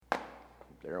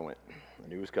There it went. I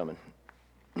knew it was coming.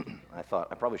 I thought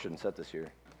I probably shouldn't set this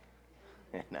here.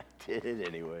 And I did it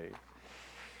anyway.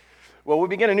 Well, we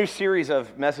begin a new series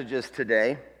of messages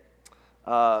today.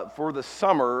 For the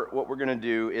summer, what we're going to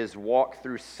do is walk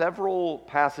through several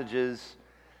passages,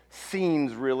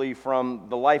 scenes really, from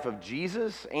the life of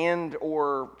Jesus and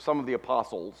or some of the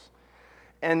apostles,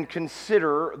 and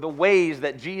consider the ways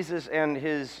that Jesus and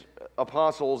his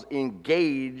apostles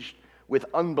engaged with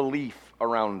unbelief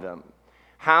around them.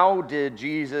 How did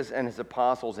Jesus and his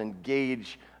apostles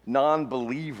engage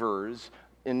non-believers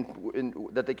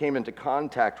that they came into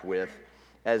contact with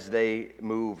as they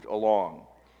moved along?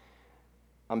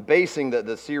 I'm basing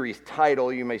the series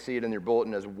title, you may see it in your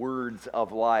bulletin as Words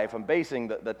of Life. I'm basing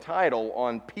the title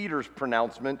on Peter's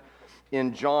pronouncement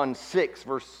in John 6,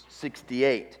 verse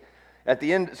 68. At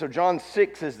the end, so John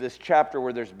 6 is this chapter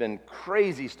where there's been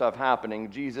crazy stuff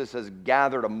happening. Jesus has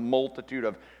gathered a multitude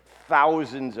of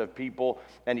thousands of people,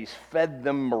 and he's fed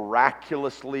them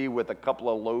miraculously with a couple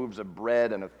of loaves of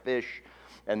bread and a fish,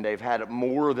 and they've had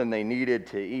more than they needed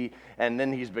to eat. And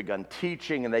then he's begun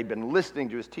teaching, and they've been listening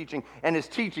to his teaching, and his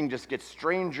teaching just gets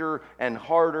stranger and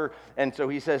harder. And so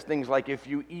he says things like, if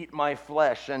you eat my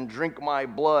flesh and drink my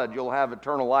blood, you'll have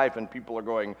eternal life. And people are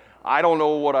going, I don't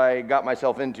know what I got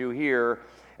myself into here.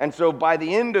 And so by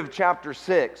the end of chapter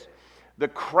 6, the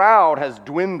crowd has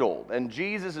dwindled, and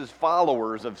Jesus'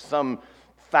 followers of some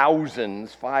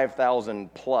thousands,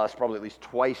 5,000 plus, probably at least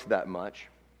twice that much,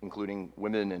 including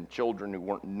women and children who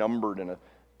weren't numbered in a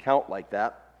count like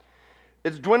that,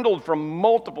 it's dwindled from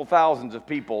multiple thousands of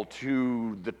people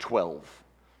to the 12.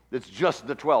 It's just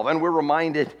the 12. And we're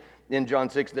reminded in John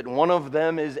 6 that one of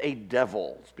them is a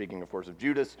devil, speaking, of course, of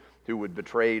Judas, who would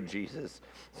betray Jesus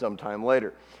sometime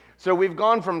later. So we've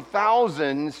gone from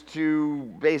thousands to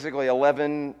basically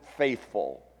 11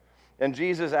 faithful. And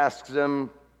Jesus asks them,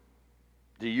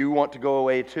 do you want to go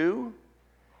away too?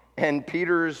 And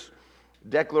Peter's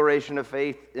declaration of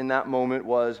faith in that moment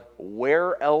was,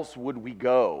 where else would we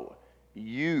go?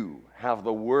 You have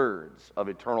the words of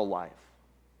eternal life.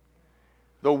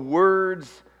 The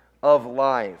words of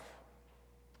life.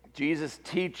 Jesus'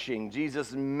 teaching,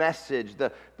 Jesus' message,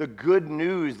 the good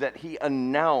news that he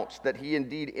announced, that he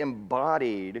indeed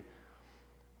embodied,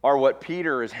 are what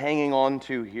Peter is hanging on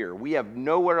to here. We have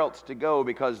nowhere else to go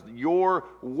because your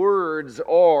words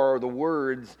are the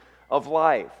words of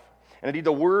life. And indeed,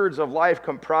 the words of life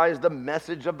comprise the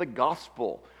message of the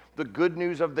gospel, the good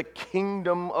news of the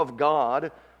kingdom of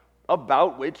God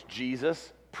about which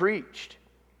Jesus preached.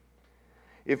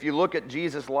 If you look at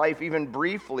Jesus' life even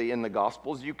briefly in the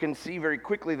Gospels, you can see very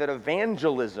quickly that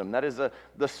evangelism, that is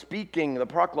the speaking, the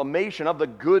proclamation of the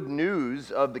good news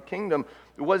of the kingdom,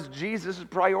 was Jesus'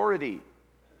 priority.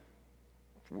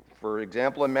 For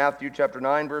example, in Matthew chapter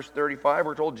 9, verse 35,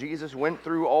 we're told Jesus went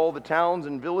through all the towns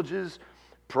and villages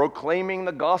proclaiming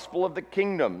the gospel of the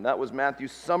kingdom. That was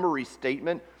Matthew's summary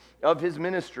statement of his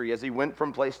ministry as he went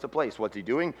from place to place. What's he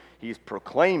doing? He's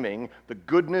proclaiming the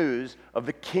good news of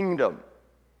the kingdom.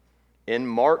 In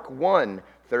Mark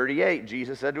 1:38,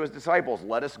 Jesus said to his disciples,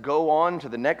 let us go on to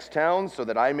the next town so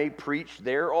that I may preach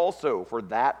there also, for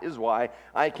that is why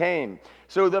I came.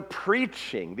 So the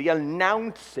preaching, the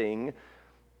announcing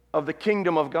of the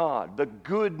kingdom of God, the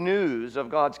good news of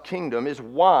God's kingdom is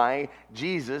why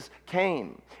Jesus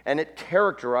came. And it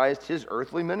characterized his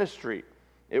earthly ministry.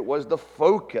 It was the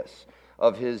focus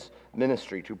of his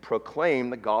ministry to proclaim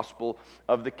the gospel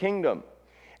of the kingdom.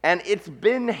 And it's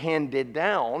been handed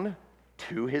down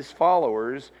to his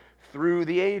followers through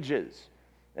the ages.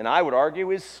 And I would argue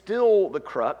is still the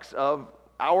crux of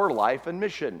our life and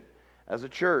mission as a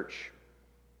church.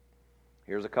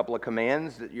 Here's a couple of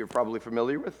commands that you're probably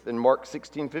familiar with. In Mark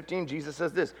 16:15, Jesus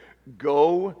says this,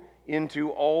 go into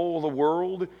all the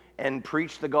world and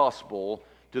preach the gospel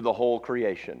to the whole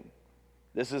creation.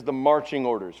 This is the marching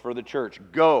orders for the church.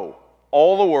 Go,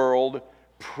 all the world,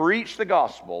 preach the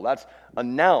gospel. That's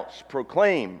announce,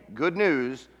 proclaim good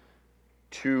news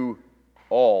to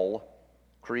all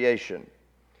creation.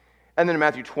 And then in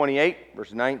Matthew 28,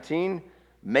 verse 19,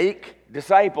 make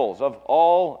disciples of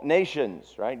all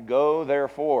nations, right? Go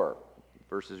therefore.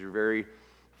 Verses you're very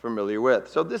familiar with.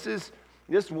 So this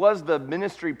was the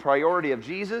ministry priority of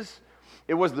Jesus.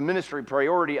 It was the ministry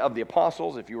priority of the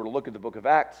apostles, if you were to look at the book of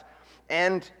Acts.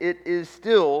 And it is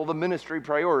still the ministry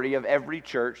priority of every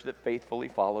church that faithfully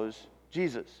follows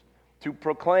Jesus, to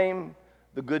proclaim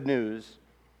the good news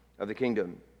of the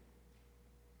kingdom.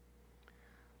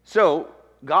 So,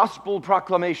 gospel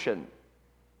proclamation,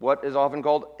 what is often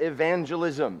called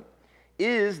evangelism,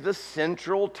 is the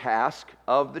central task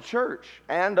of the church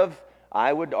and of,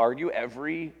 I would argue,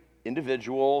 every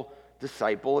individual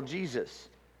disciple of Jesus.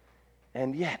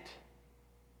 And yet,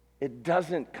 it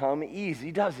doesn't come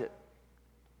easy, does it?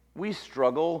 We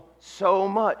struggle so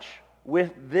much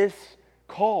with this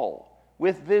call,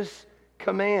 with this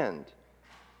command.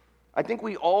 I think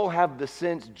we all have the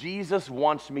sense Jesus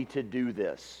wants me to do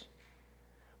this.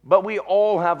 But we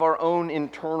all have our own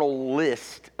internal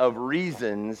list of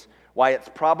reasons why it's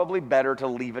probably better to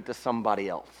leave it to somebody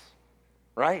else,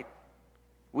 right?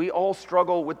 We all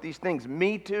struggle with these things.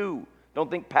 Me too. Don't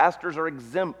think pastors are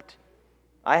exempt.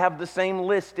 I have the same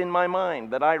list in my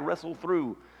mind that I wrestle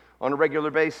through on a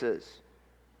regular basis.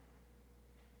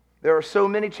 There are so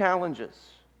many challenges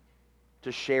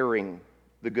to sharing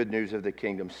the good news of the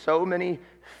kingdom, so many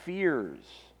fears,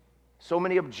 so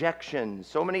many objections,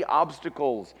 so many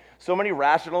obstacles, so many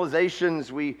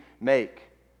rationalizations we make.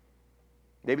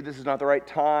 Maybe this is not the right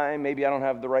time. Maybe I don't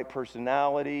have the right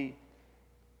personality.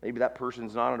 Maybe that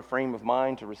person's not in a frame of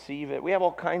mind to receive it. We have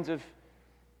all kinds of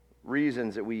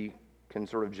reasons that we can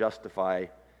sort of justify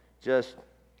just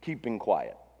keeping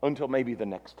quiet until maybe the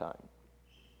next time.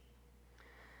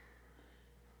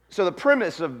 So the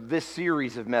premise of this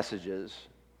series of messages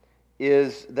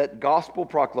is that gospel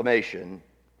proclamation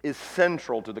is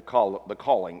central to the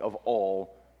calling of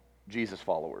all Jesus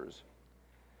followers.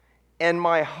 And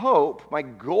my hope, my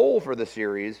goal for the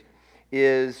series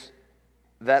is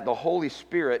that the Holy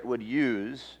Spirit would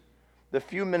use the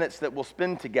few minutes that we'll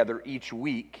spend together each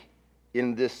week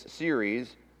in this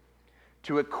series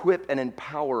to equip and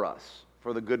empower us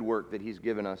for the good work that He's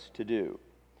given us to do.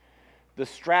 The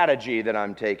strategy that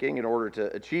I'm taking in order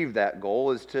to achieve that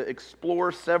goal is to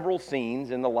explore several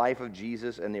scenes in the life of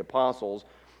Jesus and the apostles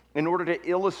in order to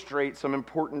illustrate some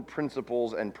important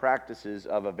principles and practices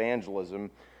of evangelism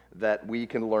that we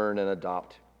can learn and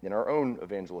adopt in our own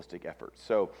evangelistic efforts.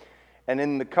 And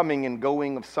in the coming and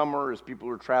going of summer, as people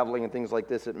are traveling and things like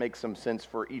this, it makes some sense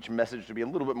for each message to be a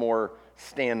little bit more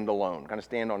standalone, kind of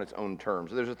stand on its own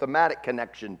terms. There's a thematic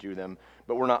connection to them,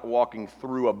 but we're not walking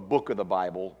through a book of the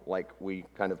Bible like we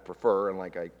kind of prefer and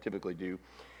like I typically do.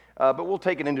 But we'll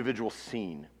take an individual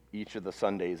scene each of the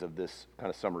Sundays of this kind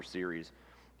of summer series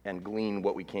and glean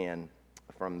what we can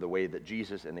from the way that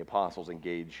Jesus and the apostles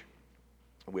engage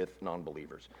with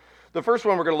non-believers. The first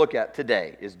one we're going to look at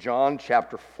today is John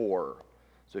chapter 4.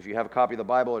 So if you have a copy of the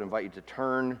Bible, I'd invite you to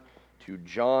turn to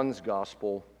John's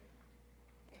Gospel,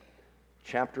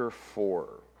 chapter 4,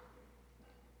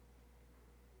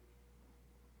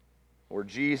 where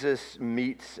Jesus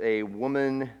meets a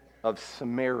woman of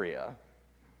Samaria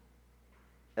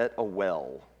at a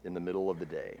well in the middle of the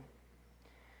day.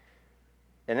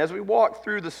 And as we walk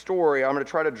through the story, I'm going to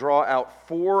try to draw out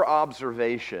 4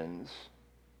 observations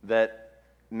that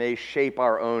may shape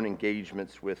our own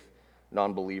engagements with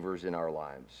non-believers in our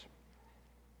lives.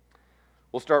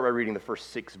 We'll start by reading the first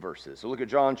 6 verses. So look at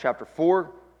John chapter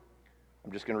 4.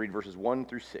 I'm just going to read verses 1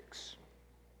 through 6.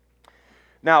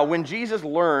 Now, when Jesus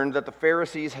learned that the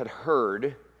Pharisees had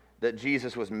heard that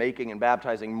Jesus was making and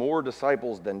baptizing more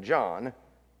disciples than John,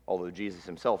 although Jesus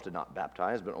himself did not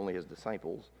baptize, but only his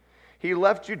disciples, he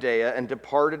left Judea and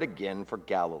departed again for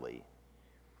Galilee.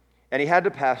 And he had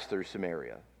to pass through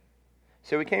Samaria.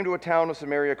 So he came to a town of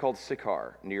Samaria called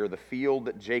Sychar, near the field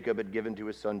that Jacob had given to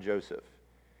his son Joseph.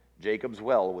 Jacob's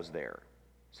well was there.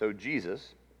 So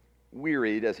Jesus,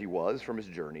 wearied as he was from his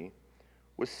journey,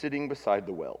 was sitting beside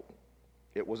the well.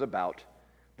 It was about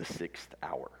the 6th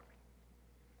hour.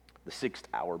 The 6th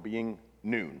hour being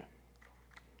noon,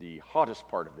 the hottest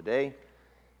part of the day.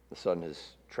 The sun has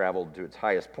traveled to its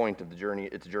highest point of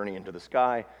its journey into the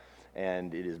sky,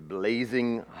 and it is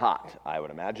blazing hot, I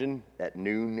would imagine, at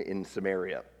noon in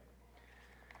Samaria.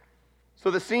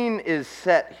 So the scene is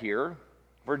set here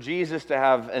for Jesus to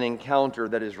have an encounter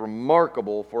that is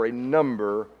remarkable for a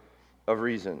number of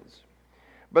reasons.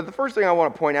 But the first thing I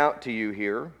want to point out to you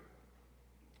here,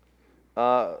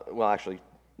 actually,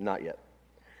 not yet.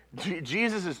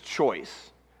 Jesus'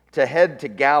 choice to head to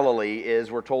Galilee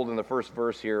is, we're told in the first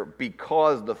verse here,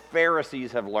 because the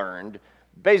Pharisees have learned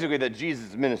basically that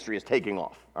Jesus' ministry is taking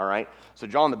off, all right? So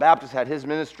John the Baptist had his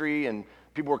ministry, and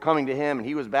people were coming to him, and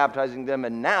he was baptizing them,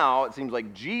 and now it seems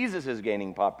like Jesus is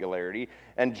gaining popularity,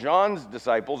 and John's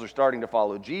disciples are starting to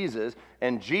follow Jesus,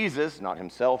 and Jesus, not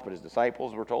himself, but his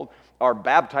disciples, we're told, are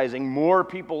baptizing more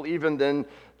people even than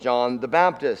John the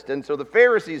Baptist. And so the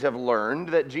Pharisees have learned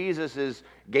that Jesus is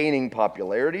gaining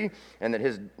popularity, and that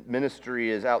his ministry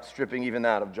is outstripping even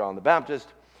that of John the Baptist.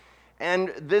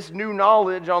 And this new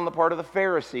knowledge on the part of the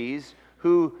Pharisees,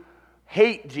 who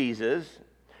hate Jesus,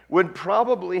 would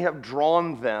probably have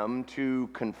drawn them to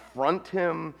confront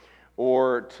him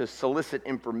or to solicit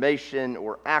information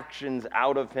or actions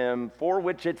out of him for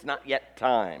which it's not yet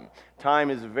time.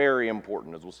 Time is very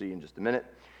important, as we'll see in just a minute.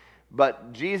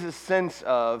 But Jesus' sense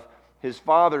of his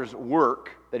Father's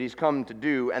work that he's come to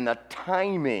do and the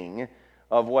timing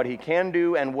of what he can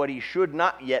do and what he should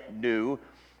not yet do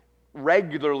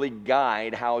regularly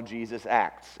guide how Jesus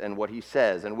acts and what he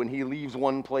says and when he leaves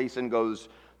one place and goes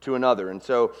to another. And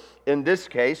so in this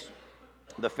case,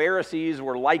 the Pharisees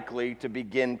were likely to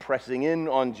begin pressing in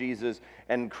on Jesus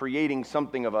and creating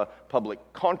something of a public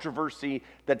controversy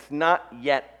that's not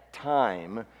yet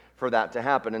time for that to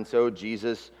happen. And so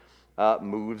Jesus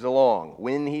moves along.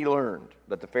 When he learned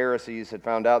that the Pharisees had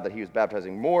found out that he was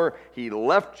baptizing more, he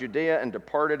left Judea and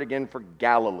departed again for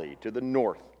Galilee, to the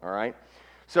north, all right?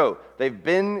 So they've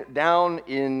been down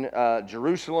in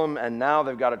Jerusalem, and now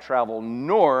they've got to travel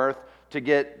north to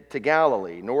get to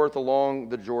Galilee, north along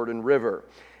the Jordan River.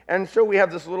 And so we have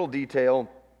this little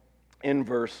detail in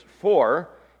verse 4.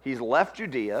 He's left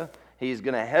Judea. He's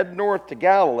going to head north to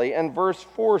Galilee. And verse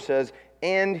 4 says,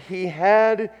 and he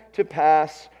had to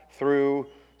pass through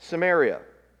Samaria.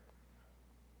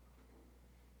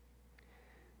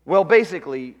 Well,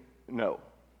 basically, no,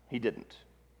 he didn't.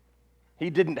 He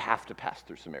didn't have to pass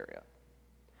through Samaria.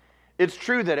 It's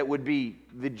true that it would be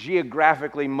the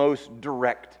geographically most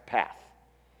direct path.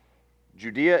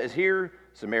 Judea is here,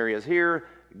 Samaria is here,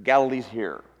 Galilee's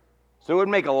here. So it would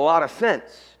make a lot of sense.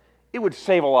 It would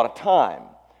save a lot of time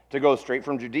to go straight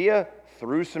from Judea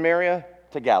through Samaria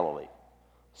to Galilee.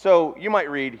 So you might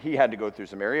read, he had to go through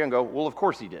Samaria and go, well, of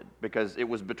course he did, because it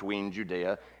was between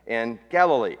Judea and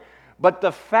Galilee. But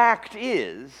the fact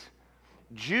is,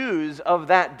 Jews of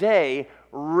that day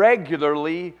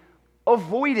regularly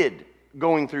avoided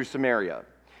going through Samaria.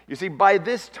 You see, by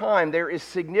this time, there is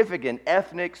significant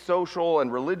ethnic, social,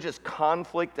 and religious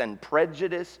conflict and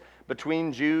prejudice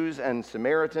between Jews and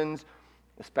Samaritans,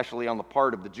 especially on the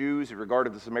part of the Jews who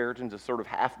regarded the Samaritans as sort of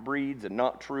half-breeds and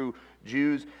not true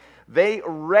Jews. They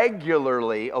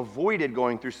regularly avoided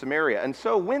going through Samaria. And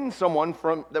so when someone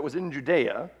that was in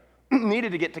Judea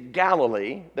needed to get to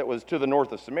Galilee, that was to the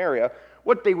north of Samaria,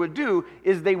 what they would do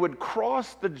is they would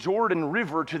cross the Jordan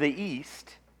River to the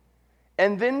east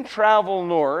and then travel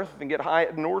north and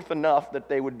get north enough that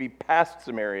they would be past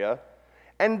Samaria,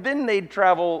 and then they'd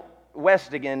travel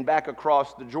west again back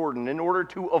across the Jordan in order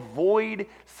to avoid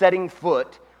setting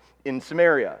foot in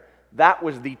Samaria. That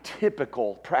was the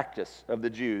typical practice of the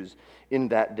Jews in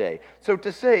that day. So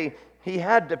to say he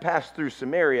had to pass through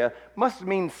Samaria must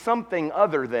mean something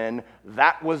other than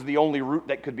that was the only route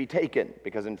that could be taken,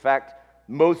 because in fact,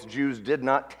 most Jews did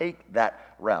not take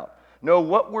that route. No,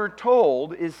 what we're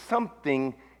told is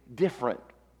something different.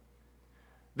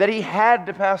 That he had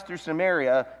to pass through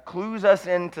Samaria clues us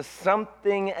into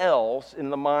something else in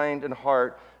the mind and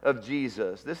heart of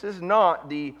Jesus. This is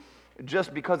not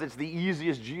just because it's the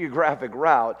easiest geographic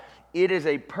route. It is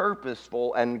a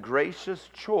purposeful and gracious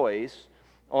choice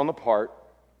on the part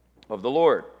of the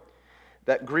Lord.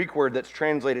 That Greek word that's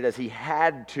translated as he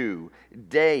had to,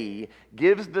 dei,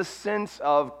 gives the sense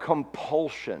of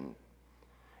compulsion.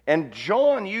 And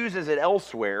John uses it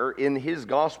elsewhere in his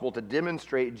gospel to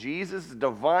demonstrate Jesus'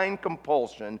 divine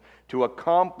compulsion to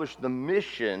accomplish the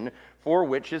mission for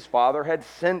which his Father had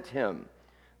sent him.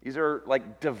 These are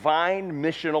like divine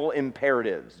missional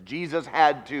imperatives. Jesus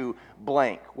had to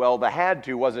blank. Well, the had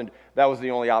to wasn't, that was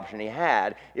the only option he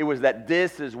had. It was that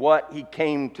this is what he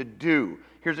came to do.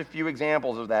 Here's a few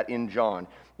examples of that in John.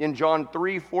 In John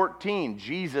 3:14,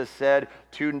 Jesus said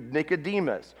to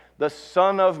Nicodemus, the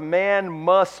Son of Man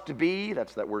must be,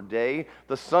 that's that word dei,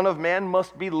 the Son of Man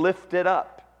must be lifted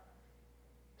up.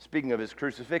 Speaking of his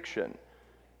crucifixion.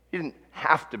 He didn't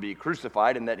have to be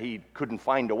crucified in that he couldn't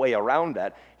find a way around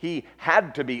that. He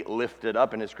had to be lifted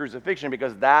up in his crucifixion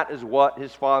because that is what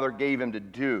his Father gave him to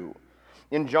do.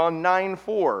 In John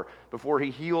 9:4, before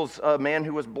he heals a man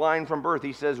who was blind from birth,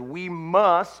 he says, we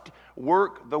must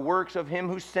work the works of him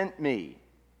who sent me.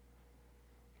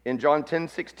 In John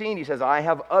 10:16, he says, I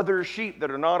have other sheep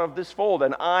that are not of this fold,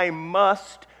 and I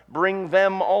must bring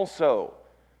them also.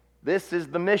 This is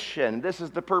the mission. This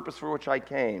is the purpose for which I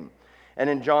came. And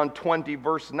in John 20,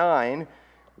 verse 9,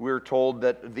 we're told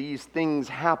that these things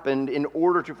happened in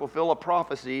order to fulfill a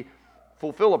prophecy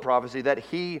that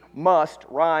he must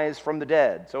rise from the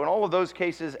dead. So in all of those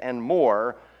cases and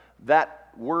more, that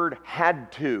word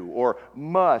had to or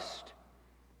must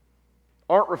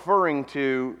aren't referring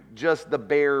to just the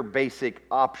bare basic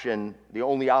option, the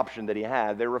only option that he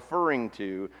had. They're referring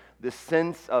to the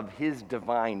sense of his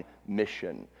divine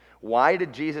mission. Why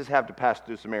did Jesus have to pass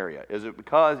through Samaria? Is it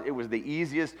because it was the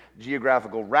easiest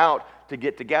geographical route to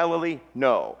get to Galilee?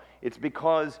 No. It's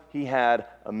because he had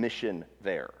a mission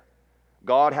there.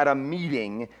 God had a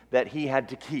meeting that he had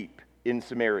to keep in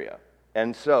Samaria.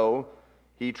 And so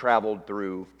he traveled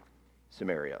through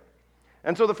Samaria.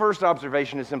 And so the first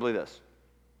observation is simply this: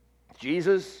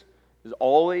 Jesus is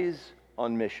always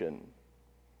on mission.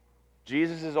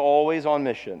 Jesus is always on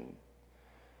mission.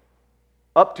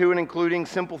 Up to and including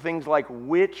simple things like,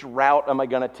 which route am I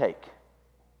going to take?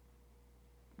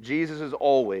 Jesus is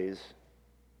always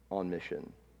on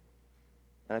mission.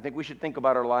 And I think we should think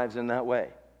about our lives in that way,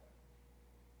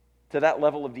 to that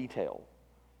level of detail.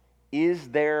 Is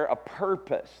there a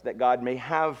purpose that God may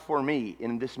have for me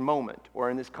in this moment, or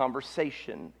in this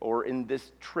conversation, or in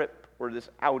this trip, or this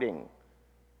outing,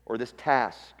 or this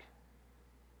task?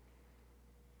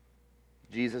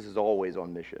 Jesus is always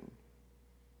on mission.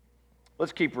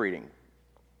 Let's keep reading.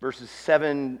 Verses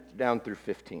 7 down through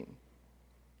 15.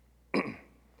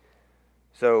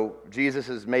 So Jesus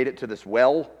has made it to this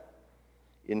well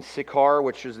in Sychar,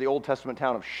 which is the Old Testament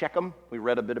town of Shechem. We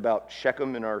read a bit about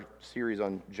Shechem in our series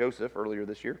on Joseph earlier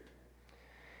this year.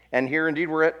 And here indeed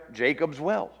we're at Jacob's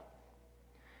well.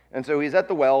 And so he's at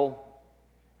the well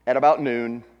at about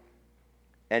noon,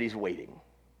 and he's waiting.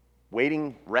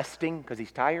 Waiting, resting, because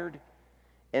he's tired,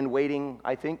 and waiting,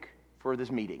 I think, for this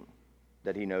meeting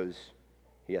that he knows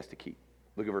he has to keep.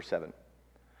 Look at verse 7.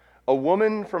 A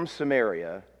woman from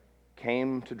Samaria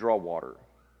came to draw water.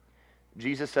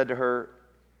 Jesus said to her,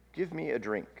 "Give me a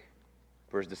drink,"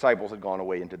 for his disciples had gone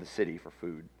away into the city for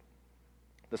food.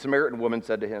 The Samaritan woman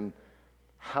said to him,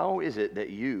 "How is it that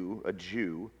you, a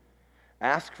Jew,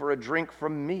 ask for a drink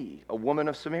from me, a woman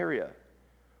of Samaria?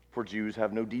 For Jews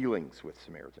have no dealings with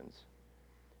Samaritans."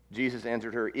 Jesus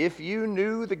answered her, "If you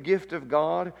knew the gift of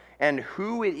God and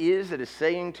who it is that is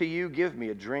saying to you, 'Give me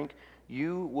a drink,'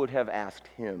 you would have asked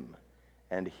him,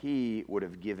 and he would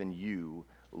have given you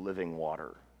living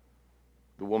water."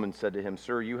 The woman said to him,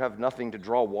 "Sir, you have nothing to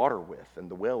draw water with,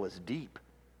 and the well is deep.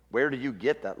 Where do you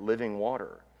get that living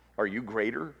water? Are you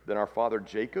greater than our father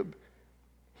Jacob?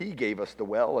 He gave us the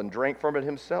well and drank from it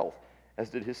himself,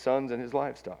 as did his sons and his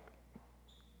livestock."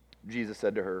 Jesus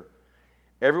said to her,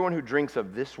 "Everyone who drinks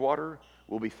of this water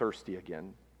will be thirsty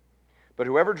again. But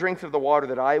whoever drinks of the water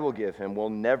that I will give him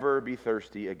will never be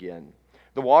thirsty again.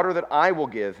 The water that I will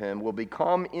give him will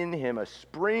become in him a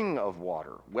spring of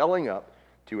water, welling up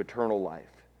to eternal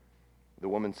life." The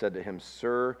woman said to him,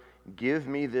 "Sir, give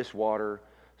me this water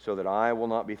so that I will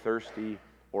not be thirsty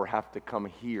or have to come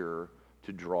here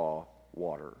to draw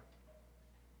water."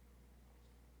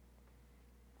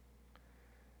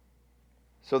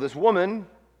 So this woman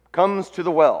comes to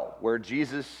the well where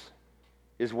Jesus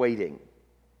is waiting.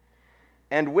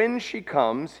 And when she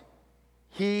comes,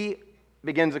 he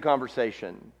begins a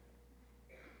conversation.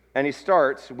 And he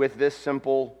starts with this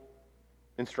simple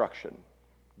instruction: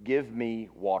 "Give me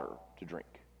water to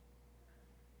drink."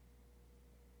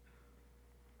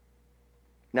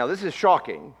 Now, this is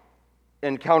shocking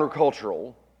and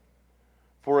countercultural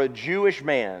for a Jewish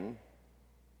man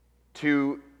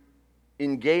to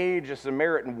engage a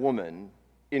Samaritan woman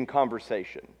in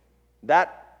conversation.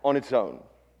 That on its own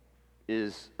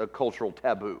is a cultural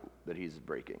taboo that he's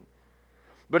breaking.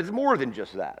 But it's more than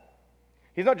just that.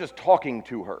 He's not just talking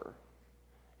to her.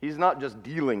 He's not just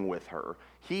dealing with her.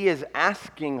 He is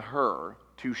asking her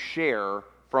to share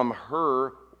from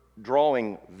her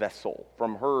drawing vessel,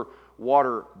 from her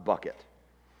water bucket.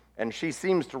 And she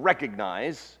seems to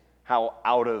recognize how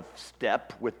out of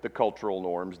step with the cultural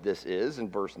norms this is in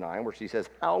verse 9, where she says,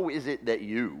 "How is it that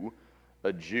you,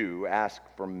 a Jew, ask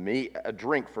from me a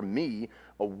drink from me,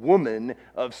 a woman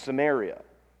of Samaria?"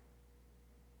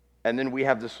 And then we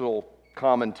have this little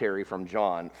commentary from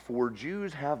John: "For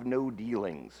Jews have no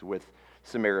dealings with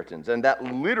Samaritans." And that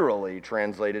literally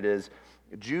translated is,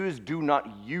 Jews do not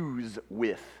use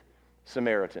with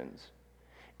Samaritans.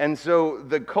 And so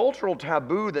the cultural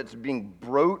taboo that's being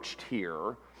broached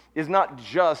here is not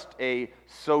just a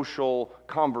social,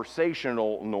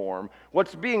 conversational norm.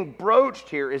 What's being broached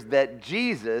here is that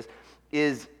Jesus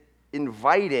is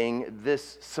inviting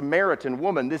this Samaritan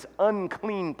woman, this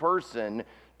unclean person,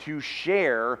 to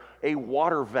share a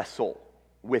water vessel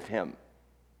with him.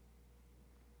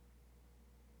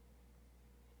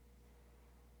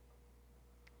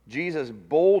 Jesus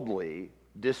boldly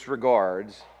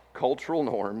disregards cultural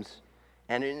norms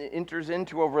and enters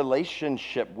into a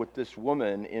relationship with this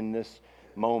woman in this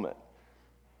moment.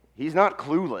 He's not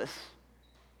clueless.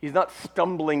 He's not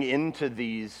stumbling into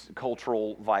these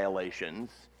cultural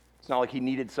violations. It's not like he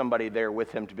needed somebody there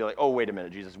with him to be like, "Oh, wait a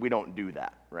minute, Jesus, we don't do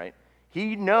that," right?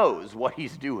 He knows what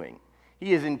he's doing.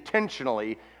 He has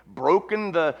intentionally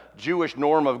broken the Jewish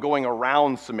norm of going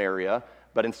around Samaria,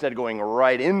 but instead going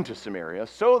right into Samaria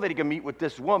so that he can meet with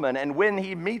this woman. And when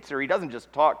he meets her, he doesn't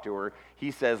just talk to her.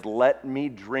 He says, "Let me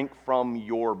drink from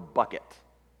your bucket."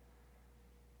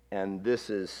 And this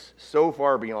is so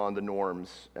far beyond the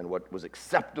norms and what was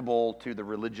acceptable to the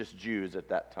religious Jews at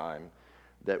that time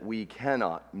that we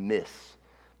cannot miss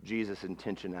Jesus'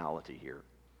 intentionality here.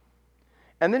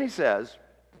 And then he says,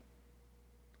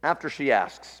 after she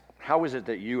asks, "How is it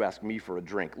that you ask me for a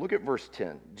drink?" Look at verse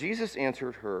 10. Jesus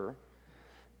answered her,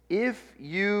 "If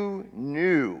you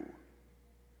knew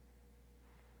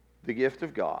the gift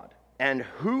of God and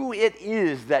who it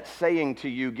is that's saying to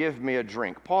you, 'Give me a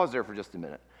drink.'" Pause there for just a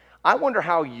minute. I wonder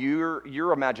how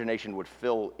your imagination would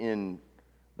fill in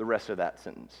the rest of that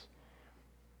sentence.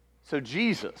 So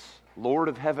Jesus, Lord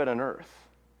of heaven and earth,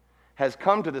 has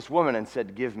come to this woman and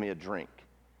said, "Give me a drink."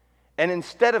 And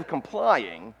instead of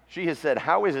complying, she has said,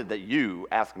 "How is it that you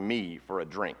ask me for a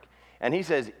drink?" And he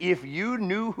says, "If you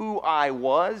knew who I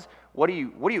was," what do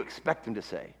you expect him to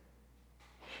say?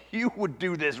 You would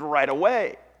do this right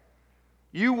away.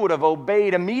 You would have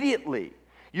obeyed immediately.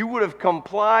 You would have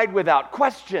complied without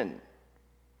question.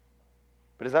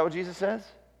 But is that what Jesus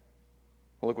says?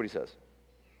 Well, look what he says.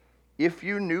 If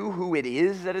you knew who it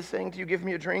is that is saying to you, "Give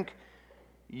me a drink,"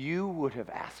 you would have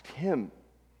asked him,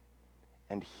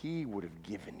 and he would have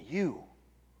given you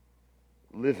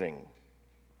living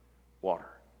water.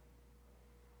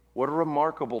 What a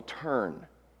remarkable turn.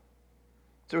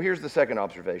 So here's the second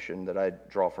observation that I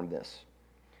draw from this.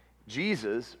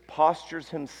 Jesus postures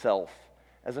himself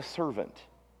as a servant.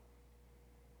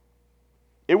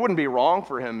 It wouldn't be wrong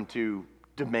for him to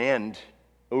demand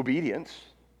obedience,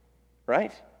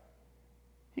 right?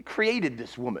 He created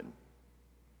this woman.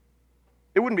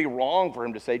 It wouldn't be wrong for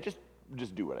him to say, just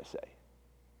do what I say.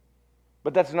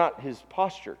 But that's not his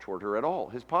posture toward her at all.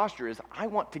 His posture is, I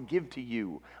want to give to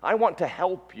you. I want to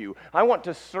help you. I want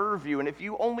to serve you. And if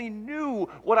you only knew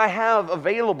what I have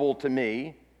available to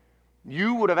me,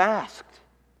 you would have asked,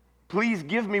 "Please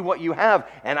give me what you have,"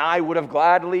 and I would have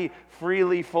gladly,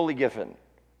 freely, fully given.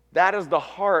 That is the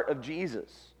heart of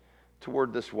Jesus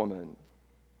toward this woman.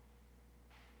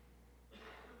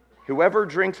 "Whoever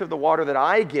drinks of the water that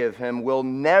I give him will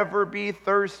never be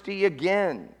thirsty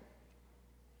again.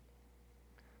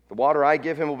 The water I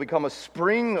give him will become a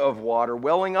spring of water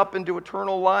welling up into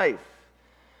eternal life."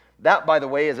 That, by the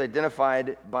way, is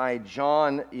identified by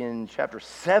John in chapter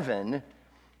 7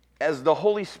 as the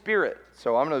Holy Spirit.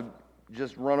 So I'm going to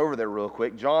just run over there real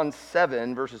quick. John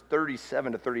 7, verses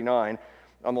 37 to 39.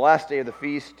 On the last day of the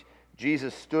feast,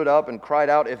 Jesus stood up and cried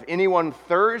out, "If anyone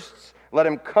thirsts, let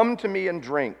him come to me and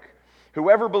drink.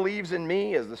 Whoever believes in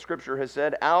me, as the scripture has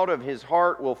said, out of his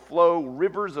heart will flow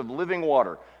rivers of living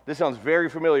water." This sounds very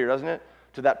familiar, doesn't it?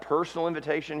 To that personal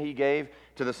invitation he gave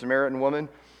to the Samaritan woman.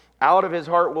 Out of his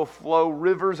heart will flow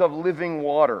rivers of living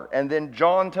water. And then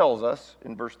John tells us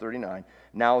in verse 39,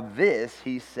 "Now this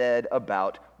he said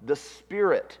about the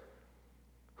Spirit,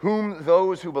 whom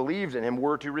those who believed in him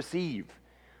were to receive.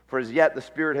 For as yet the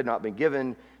Spirit had not been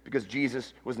given, because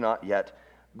Jesus was not yet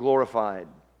glorified."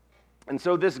 And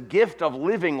so this gift of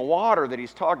living water that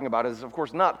he's talking about is, of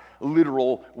course, not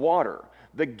literal water.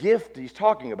 The gift he's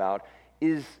talking about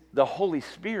is the Holy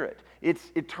Spirit.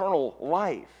 It's eternal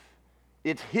life.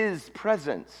 It's his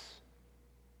presence.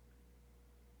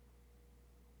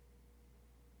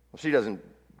 Well, she doesn't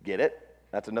get it.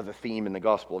 That's another theme in the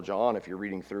Gospel of John, if you're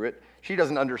reading through it. She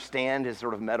doesn't understand his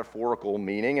sort of metaphorical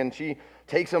meaning, and she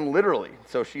takes him literally.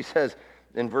 So she says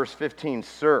in verse 15,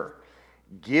 "Sir,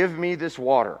 give me this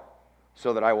water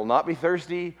so that I will not be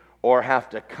thirsty or have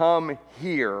to come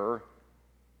here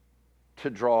to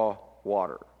draw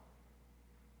water."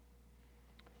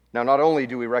 Now, not only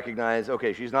do we recognize,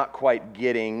 okay, she's not quite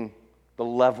getting the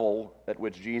level at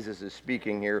which Jesus is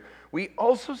speaking here, we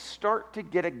also start to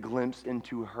get a glimpse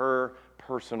into her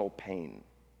personal pain.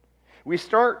 We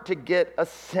start to get a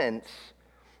sense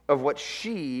of what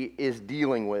she is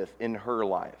dealing with in her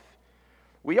life.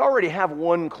 We already have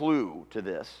one clue to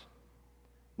this,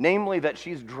 namely that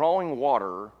she's drawing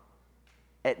water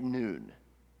at noon.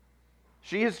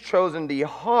 She has chosen the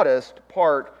hottest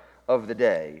part of the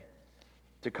day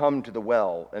to come to the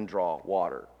well and draw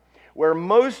water. Where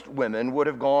most women would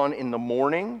have gone in the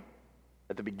morning,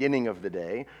 at the beginning of the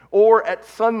day, or at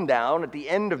sundown at the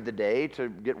end of the day to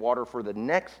get water for the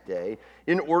next day,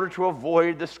 in order to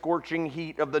avoid the scorching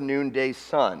heat of the noonday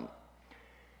sun.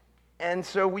 And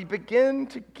so we begin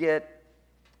to get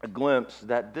a glimpse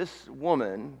that this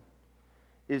woman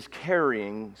is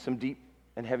carrying some deep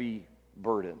and heavy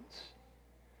burdens.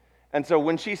 And so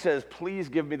when she says, "Please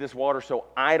give me this water so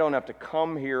I don't have to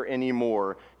come here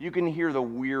anymore," you can hear the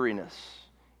weariness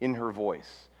in her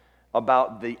voice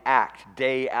about the act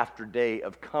day after day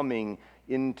of coming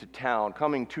into town,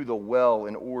 coming to the well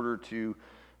in order to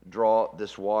draw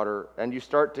this water. And you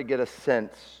start to get a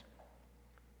sense,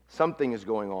 Something is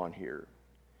going on here.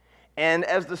 And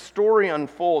as the story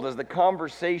unfolds, as the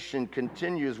conversation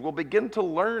continues, we'll begin to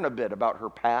learn a bit about her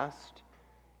past,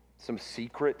 some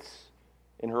secrets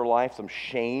in her life, some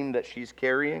shame that she's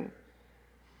carrying.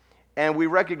 And we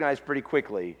recognize pretty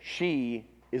quickly she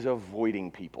is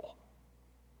avoiding people.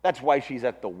 That's why she's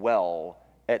at the well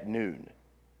at noon.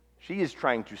 She is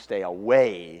trying to stay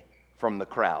away from the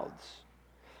crowds.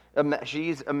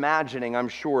 She's imagining, I'm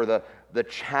sure, the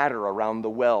chatter around the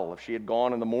well. If she had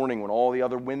gone in the morning when all the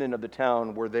other women of the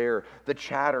town were there, the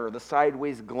chatter, the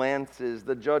sideways glances,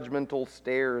 the judgmental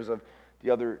stares of the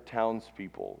other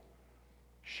townspeople.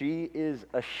 She is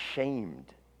ashamed.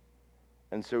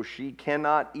 And so she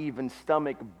cannot even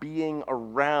stomach being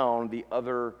around the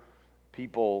other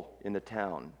people in the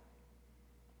town.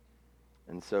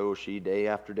 And so she, day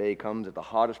after day, comes at the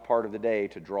hottest part of the day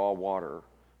to draw water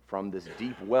from this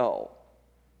deep well,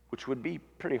 which would be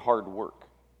pretty hard work.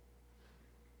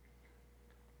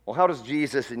 Well, how does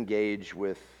Jesus engage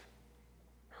with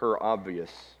her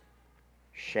obvious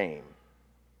shame?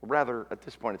 Rather, at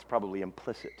this point, it's probably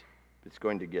implicit. It's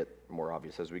going to get more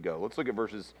obvious as we go. Let's look at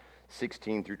verses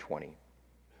 16 through 20.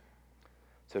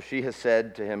 So she has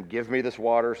said to him, "Give me this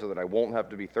water so that I won't have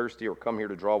to be thirsty or come here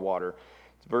to draw water."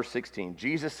 It's verse 16.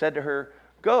 Jesus said to her,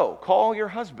 "Go, call your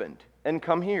husband and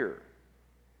come here."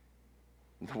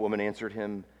 The woman answered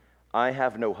him, "I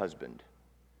have no husband."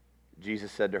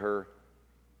 Jesus said to her,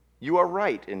 "You are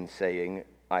right in saying,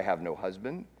 'I have no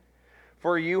husband,'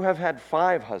 for you have had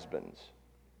 5 husbands,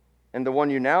 and the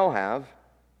one you now have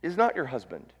is not your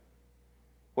husband.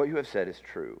 What you have said is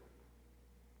true."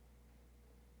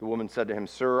 The woman said to him,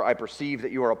 "Sir, I perceive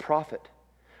that you are a prophet.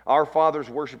 Our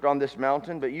fathers worshipped on this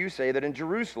mountain, but you say that in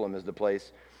Jerusalem is the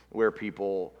place where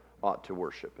people ought to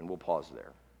worship." And we'll pause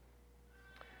there.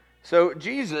 So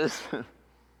Jesus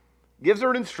gives her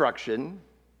an instruction: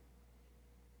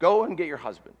 go and get your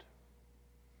husband.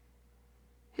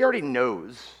 He already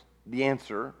knows the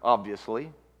answer,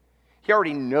 obviously. He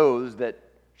already knows that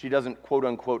she doesn't, quote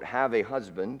unquote, have a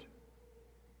husband.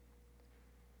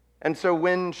 And so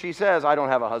when she says, "I don't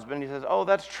have a husband," he says, "Oh,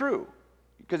 that's true,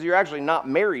 because you're actually not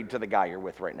married to the guy you're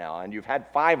with right now, and you've had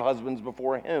 5 husbands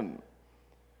before him."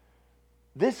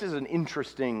 This is an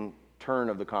interesting turn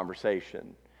of the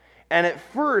conversation. And at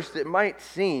first, it might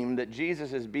seem that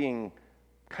Jesus is being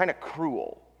kind of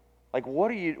cruel. Like,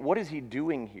 what is he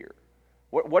doing here?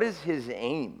 What is his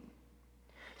aim?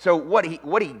 So what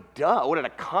it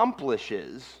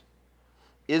accomplishes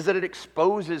is that it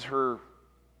exposes her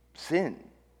sin.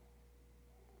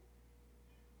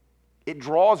 It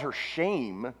draws her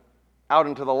shame out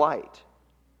into the light.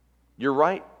 You're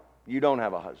right, you don't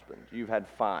have a husband. You've had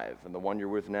 5, and the one you're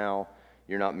with now,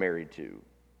 you're not married to.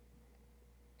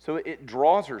 So it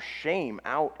draws her shame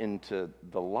out into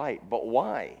the light. But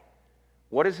why?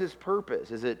 What is his purpose?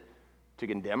 Is it to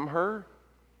condemn her?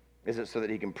 Is it so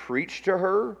that he can preach to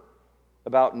her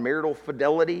about marital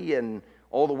fidelity and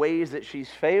all the ways that she's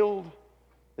failed?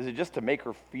 Is it just to make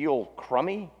her feel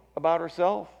crummy about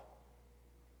herself?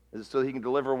 Is it so that he can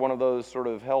deliver one of those sort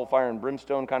of hellfire and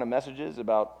brimstone kind of messages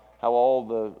about how all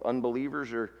the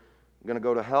unbelievers are going to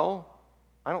go to hell?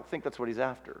 I don't think that's what he's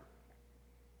after.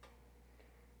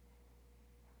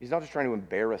 He's not just trying to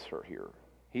embarrass her here.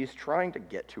 He's trying to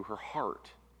get to her heart.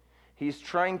 He's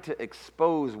trying to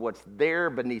expose what's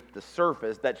there beneath the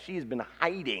surface that she's been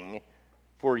hiding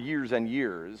for years and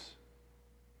years,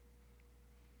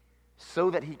 so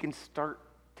that he can start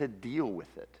to deal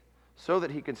with it, so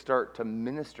that he can start to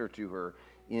minister to her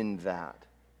in that.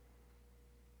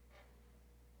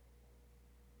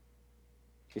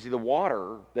 You see, the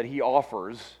water that he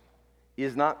offers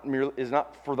is not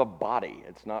for the body.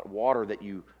 It's not water that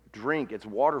you drink. It's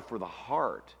water for the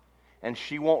heart. And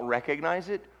she won't recognize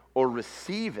it or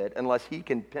receive it unless he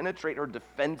can penetrate her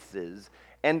defenses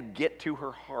and get to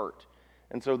her heart.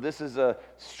 And so this is a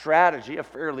strategy, a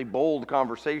fairly bold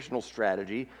conversational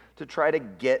strategy, to try to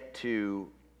get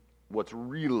to what's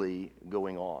really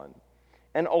going on,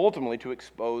 and ultimately to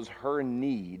expose her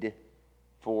need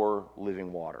for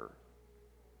living water.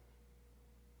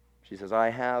 She says, "I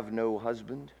have no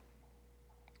husband."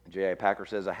 J.I. Packer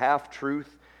says, "A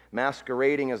half-truth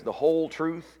masquerading as the whole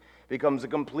truth becomes a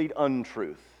complete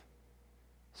untruth."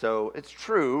 So it's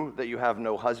true that you have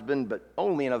no husband, but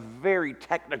only in a very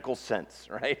technical sense,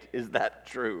 right? Is that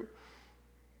true?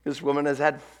 This woman has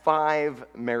had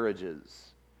 5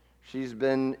 marriages. She's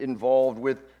been involved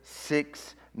with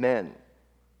 6 men.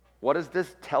 What does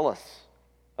this tell us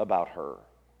about her?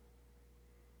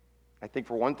 I think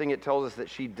for one thing, it tells us that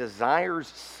she desires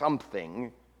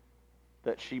something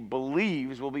that she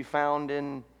believes will be found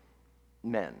in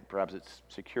men. Perhaps it's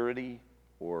security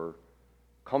or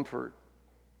comfort.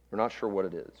 We're not sure what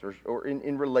it is, or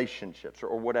in relationships,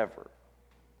 or whatever.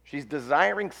 She's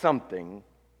desiring something,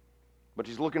 but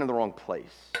she's looking in the wrong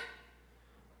place.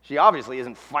 She obviously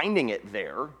isn't finding it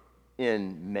there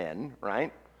in men,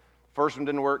 right? First one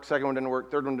didn't work, second one didn't work,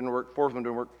 third one didn't work, fourth one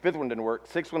didn't work, fifth one didn't work,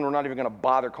 sixth one we're not even going to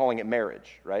bother calling it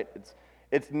marriage, right?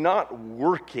 It's not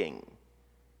working.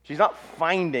 She's not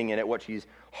finding in it what she's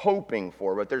hoping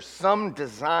for, but there's some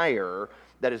desire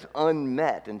that is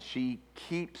unmet, and she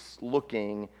keeps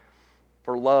looking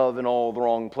for love in all the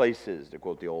wrong places, to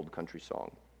quote the old country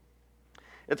song.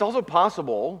 It's also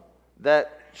possible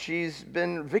that she's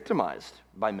been victimized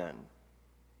by men.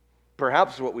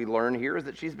 Perhaps what we learn here is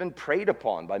that she's been preyed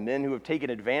upon by men who have taken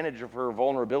advantage of her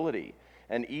vulnerability,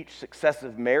 and each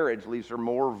successive marriage leaves her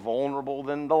more vulnerable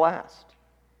than the last.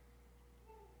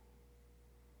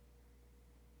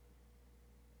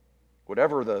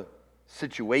 Whatever the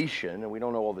situation, and we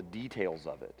don't know all the details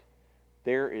of it,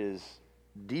 there is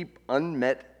deep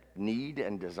unmet need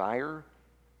and desire,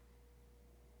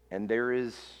 and there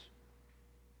is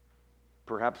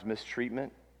perhaps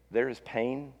mistreatment, there is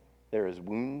pain, there is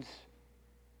wounds,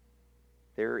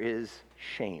 there is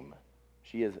shame.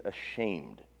 She is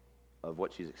ashamed of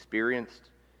what she's experienced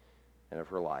and of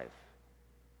her life.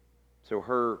 So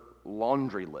her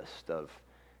laundry list of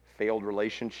failed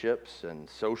relationships and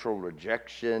social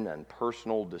rejection and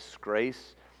personal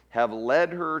disgrace have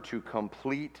led her to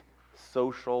complete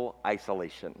social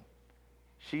isolation.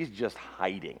 She's just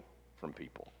hiding from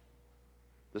people.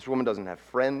 This woman doesn't have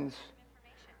friends.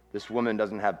 This woman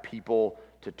doesn't have people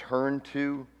to turn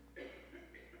to.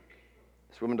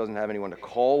 This woman doesn't have anyone to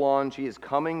call on. She is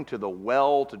coming to the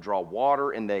well to draw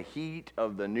water in the heat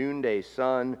of the noonday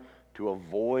sun to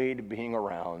avoid being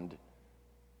around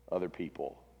other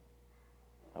people.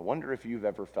 I wonder if you've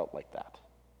ever felt like that.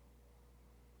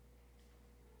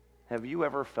 Have you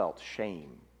ever felt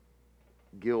shame,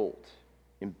 guilt,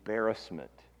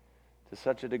 embarrassment to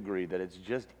such a degree that it's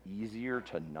just easier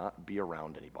to not be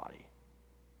around anybody?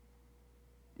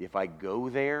 If I go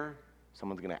there,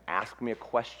 someone's going to ask me a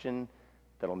question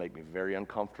that'll make me very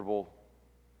uncomfortable.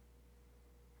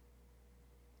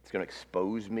 It's going to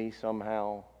expose me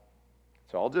somehow.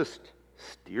 So I'll just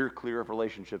steer clear of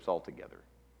relationships altogether.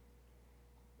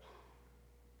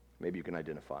 Maybe you can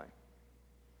identify.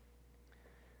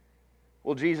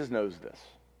 Well, Jesus knows this.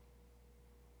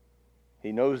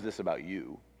 He knows this about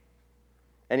you.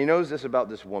 And he knows this about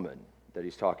this woman that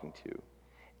he's talking to.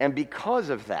 And because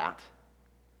of that,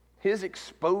 his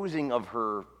exposing of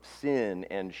her sin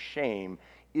and shame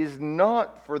is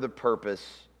not for the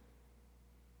purpose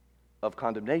of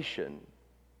condemnation,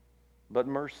 but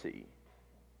mercy.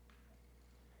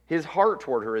 His heart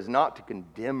toward her is not to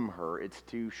condemn her, it's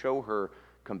to show her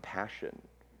compassion.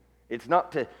 It's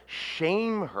not to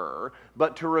shame her,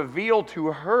 but to reveal to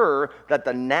her that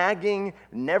the nagging,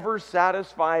 never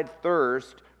satisfied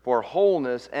thirst for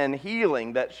wholeness and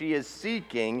healing that she is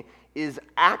seeking is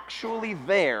actually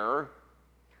there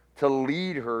to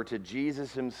lead her to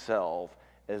Jesus himself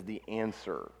as the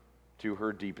answer to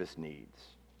her deepest needs.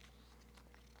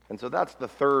 And so that's the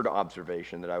third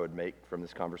observation that I would make from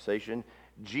this conversation.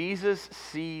 Jesus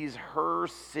sees her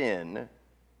sin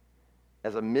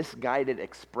as a misguided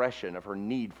expression of her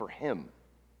need for him.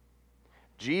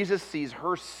 Jesus sees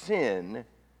her sin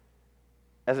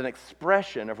as an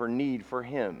expression of her need for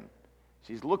him.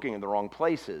 She's looking in the wrong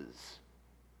places.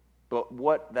 But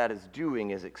what that is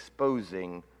doing is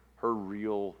exposing her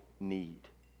real need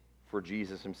for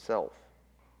Jesus himself.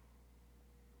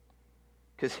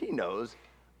 Because he knows,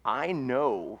 I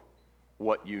know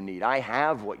what you need. I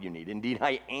have what you need. Indeed,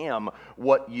 I am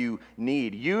what you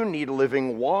need. You need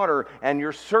living water, and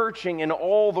you're searching in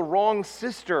all the wrong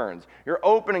cisterns. You're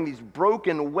opening these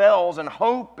broken wells and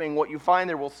hoping what you find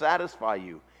there will satisfy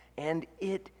you. And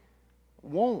it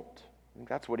won't. I think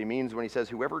that's what he means when he says,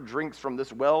 whoever drinks from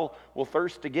this well will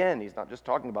thirst again. He's not just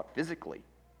talking about physically.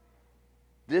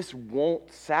 This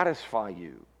won't satisfy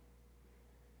you.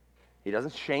 He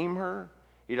doesn't shame her.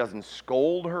 He doesn't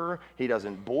scold her. He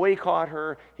doesn't boycott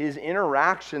her. His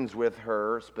interactions with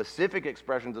her, specific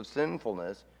expressions of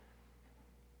sinfulness,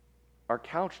 are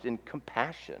couched in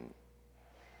compassion.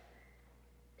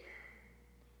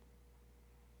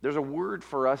 There's a word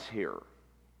for us here.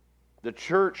 The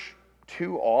church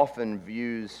too often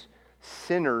views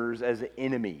sinners as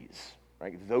enemies,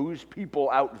 right? Those people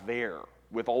out there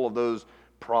with all of those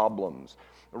problems,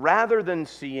 rather than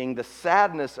seeing the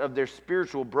sadness of their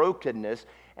spiritual brokenness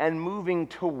and moving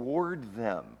toward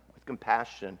them with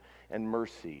compassion and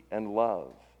mercy and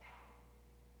love.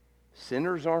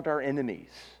 Sinners aren't our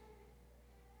enemies.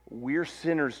 We're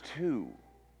sinners too.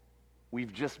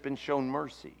 We've just been shown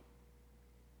mercy.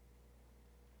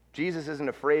 Jesus isn't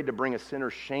afraid to bring a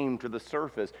sinner's shame to the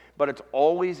surface, but it's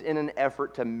always in an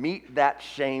effort to meet that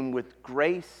shame with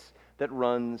grace that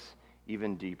runs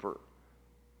even deeper.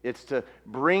 It's to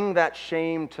bring that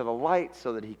shame to the light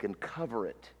so that he can cover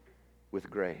it with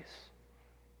grace.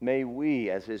 May we,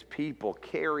 as his people,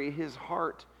 carry his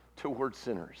heart toward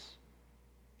sinners.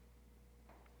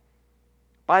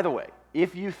 By the way,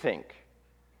 if you think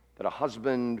that a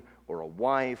husband or a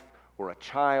wife or a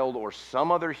child or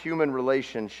some other human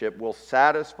relationship will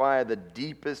satisfy the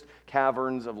deepest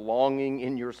caverns of longing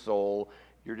in your soul,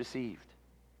 you're deceived.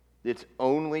 It's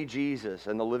only Jesus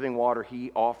and the living water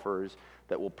he offers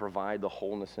that will provide the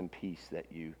wholeness and peace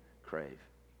that you crave.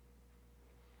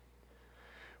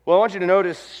 Well, I want you to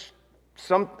notice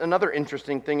another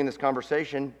interesting thing in this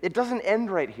conversation. It doesn't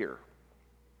end right here.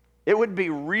 It would be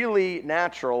really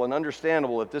natural and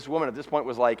understandable if this woman at this point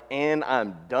was like, "And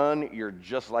I'm done. You're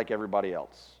just like everybody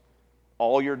else.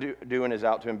 All you're doing is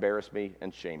out to embarrass me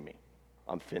and shame me.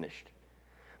 I'm finished."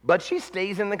 But she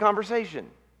stays in the conversation.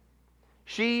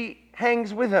 She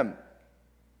hangs with him.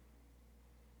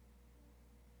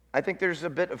 I think there's a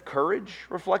bit of courage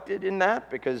reflected in that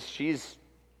because she's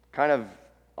kind of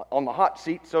on the hot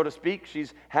seat, so to speak.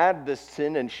 She's had this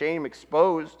sin and shame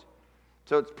exposed.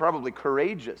 So it's probably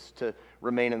courageous to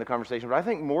remain in the conversation. But I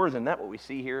think more than that, what we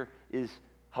see here is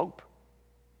hope.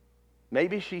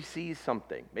 Maybe she sees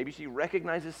something. Maybe she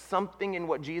recognizes something in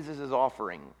what Jesus is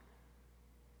offering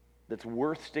that's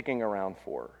worth sticking around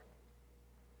for.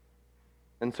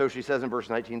 And so she says in verse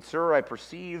 19, "Sir, I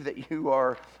perceive that you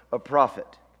are a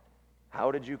prophet."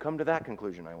 How did you come to that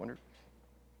conclusion, I wonder?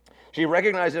 She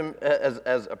recognized him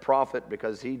as a prophet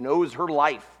because he knows her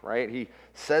life, right? He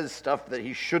says stuff that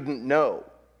he shouldn't know.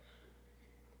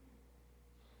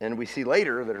 And we see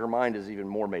later that her mind is even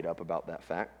more made up about that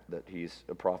fact, that he's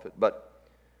a prophet.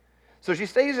 So she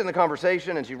stays in the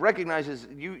conversation and she recognizes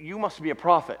you must be a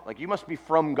prophet. Like you must be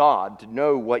from God to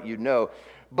know what you know.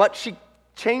 But she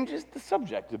changes the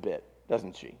subject a bit,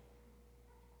 doesn't she?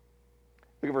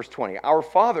 Look at verse 20. "Our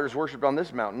fathers worshipped on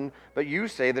this mountain, but you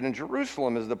say that in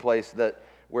Jerusalem is the place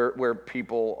where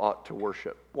people ought to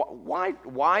worship."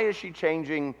 Why is she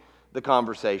changing the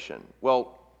conversation?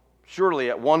 Well,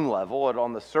 surely at one level,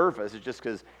 on the surface, it's just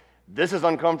because this is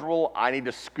uncomfortable, I need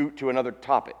to scoot to another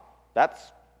topic.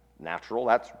 That's natural,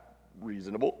 that's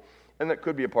reasonable, and that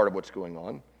could be a part of what's going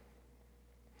on.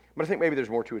 But I think maybe there's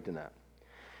more to it than that.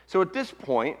 So at this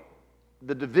point,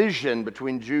 the division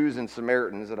between Jews and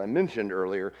Samaritans that I mentioned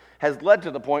earlier has led to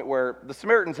the point where the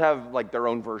Samaritans have like their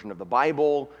own version of the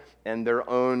Bible and their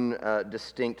own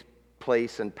distinct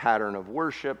place and pattern of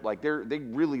worship. Like they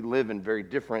really live in very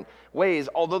different ways,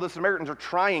 although the Samaritans are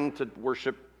trying to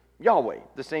worship Yahweh,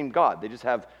 the same God. They just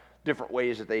have different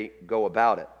ways that they go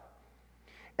about it.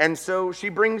 And so she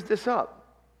brings this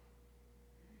up.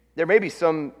 There may be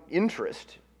some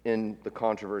interest in the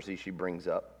controversy she brings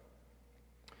up.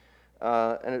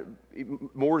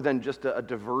 More than just a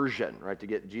diversion, right, to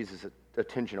get Jesus'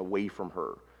 attention away from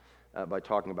her by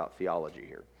talking about theology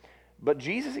here. But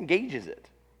Jesus engages it.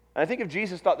 And I think if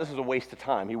Jesus thought this was a waste of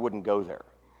time, he wouldn't go there,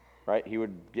 right? He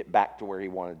would get back to where he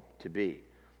wanted to be.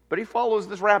 But he follows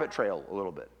this rabbit trail a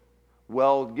little bit.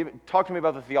 Well, talk to me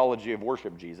about the theology of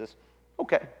worship, Jesus.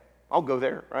 Okay, I'll go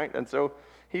there, right? And so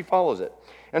he follows it.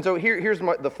 And so here's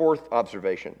the fourth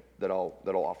observation that I'll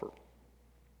offer.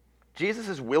 Jesus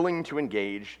is willing to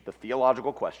engage the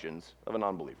theological questions of a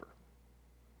non-believer.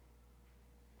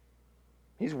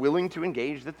 He's willing to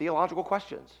engage the theological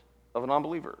questions of a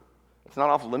non-believer. It's not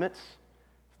off limits.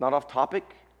 It's not off topic.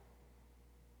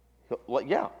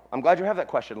 Yeah, I'm glad you have that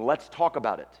question. Let's talk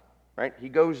about it, right? He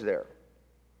goes there.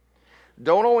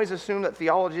 Don't always assume that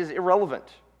theology is irrelevant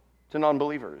to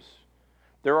non-believers.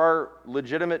 There are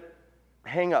legitimate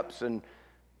hang-ups and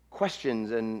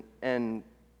questions and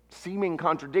seeming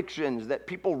contradictions that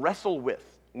people wrestle with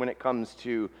when it comes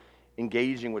to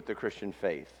engaging with the Christian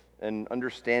faith and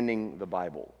understanding the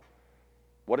Bible.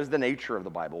 What is the nature of the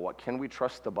Bible? What can we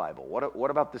trust the Bible?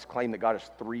 What about this claim that God is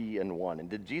three in one? And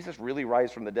did Jesus really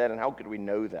rise from the dead? And how could we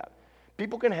know that?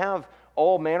 People can have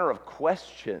all manner of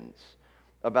questions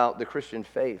about the Christian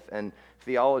faith and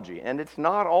theology, and it's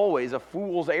not always a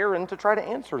fool's errand to try to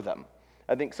answer them.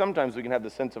 I think sometimes we can have the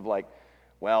sense of like,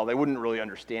 well, they wouldn't really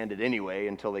understand it anyway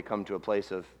until they come to a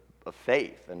place of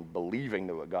faith and believing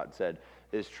that what God said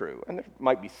is true. And there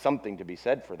might be something to be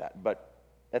said for that. But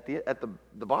at the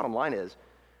bottom line is,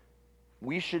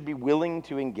 we should be willing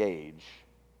to engage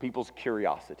people's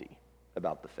curiosity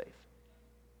about the faith.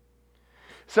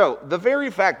 So the very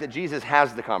fact that Jesus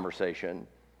has the conversation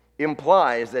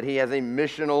implies that he has a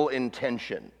missional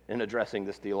intention in addressing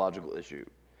this theological issue.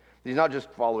 He's not just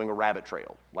following a rabbit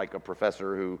trail, like a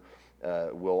professor who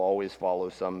will always follow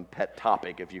some pet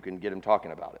topic if you can get him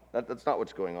talking about it. That's not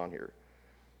what's going on here.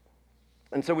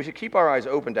 And so we should keep our eyes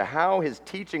open to how his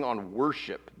teaching on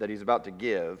worship that he's about to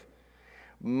give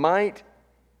might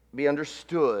be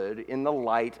understood in the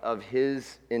light of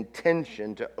his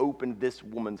intention to open this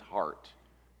woman's heart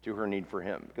to her need for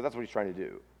him, because that's what he's trying to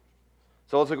do.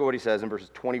 So let's look at what he says in verses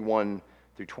 21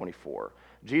 through 24.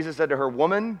 Jesus said to her,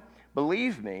 "Woman,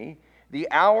 believe me, the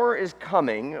hour is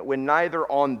coming when neither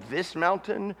on this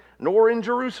mountain nor in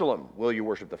Jerusalem will you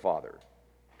worship the Father.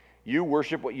 You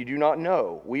worship what you do not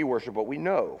know. We worship what we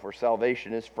know, for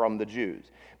salvation is from the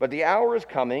Jews. But the hour is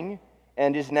coming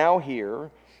and is now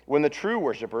here when the true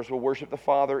worshipers will worship the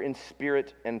Father in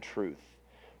spirit and truth.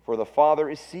 For the Father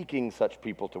is seeking such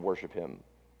people to worship him.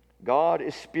 God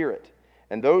is spirit,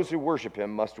 and those who worship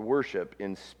him must worship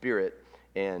in spirit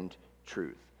and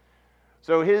truth."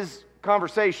 So his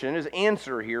conversation, his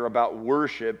answer here about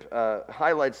worship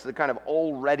highlights the kind of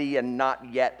already and not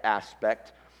yet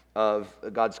aspect of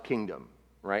God's kingdom,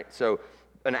 right? So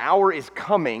an hour is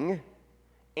coming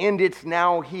and it's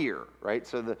now here, right?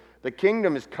 So the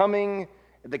kingdom is coming,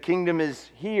 the kingdom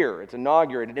is here. It's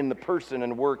inaugurated in the person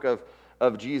and work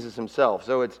of Jesus himself.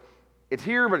 So it's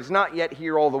here, but it's not yet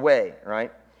here all the way,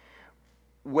 right?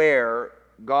 Where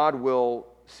God will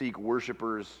seek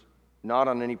worshipers not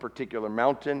on any particular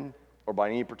mountain or by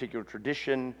any particular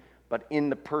tradition, but in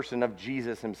the person of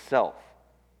Jesus himself.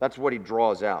 That's what he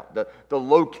draws out. The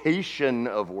location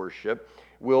of worship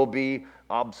will be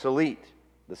obsolete.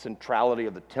 The centrality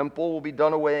of the temple will be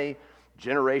done away.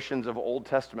 Generations of Old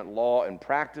Testament law and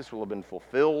practice will have been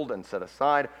fulfilled and set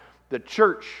aside. The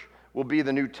church will be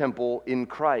the new temple in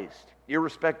Christ,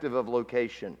 irrespective of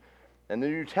location. And the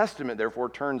New Testament, therefore,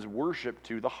 turns worship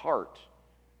to the heart.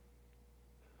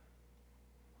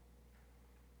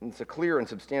 And it's a clear and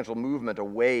substantial movement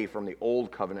away from the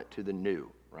old covenant to the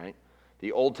new, right?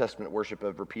 The Old Testament worship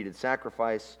of repeated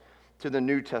sacrifice to the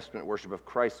New Testament worship of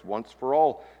Christ's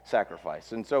once-for-all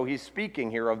sacrifice. And so he's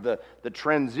speaking here of the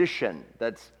transition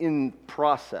that's in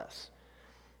process.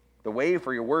 The way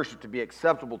for your worship to be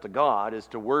acceptable to God is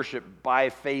to worship by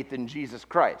faith in Jesus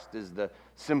Christ, is the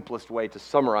simplest way to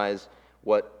summarize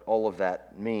what all of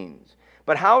that means.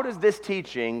 But how does this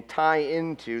teaching tie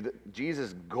into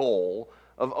Jesus' goal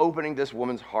of opening this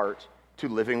woman's heart to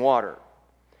living water?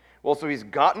 Well, so he's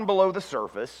gotten below the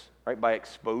surface, right, by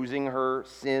exposing her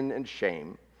sin and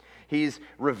shame. He's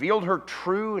revealed her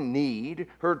true need,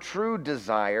 her true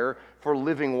desire for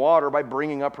living water by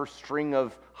bringing up her string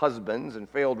of husbands and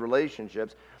failed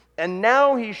relationships. And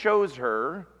now he shows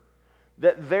her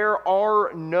that there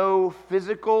are no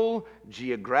physical,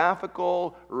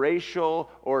 geographical,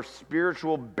 racial, or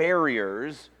spiritual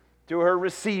barriers to her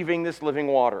receiving this living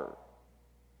water.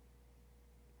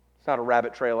 It's not a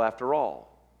rabbit trail after all.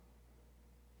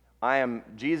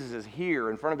 Jesus is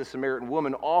here in front of the Samaritan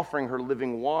woman offering her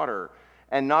living water.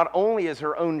 And not only is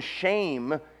her own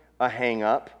shame a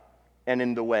hang-up and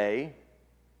in the way,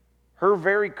 her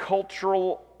very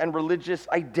cultural and religious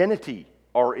identity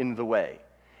are in the way.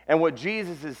 And what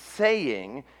Jesus is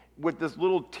saying with this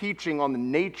little teaching on the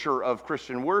nature of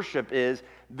Christian worship is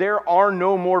there are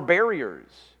no more barriers.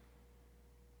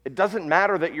 It doesn't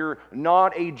matter that you're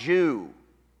not a Jew.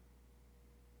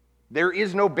 There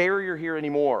is no barrier here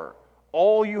anymore.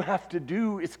 All you have to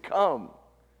do is come.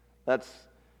 That's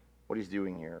what he's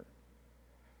doing here.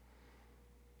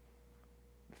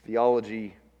 The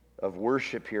theology of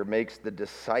worship here makes the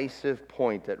decisive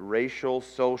point that racial,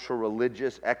 social,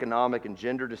 religious, economic, and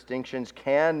gender distinctions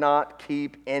cannot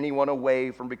keep anyone away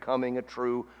from becoming a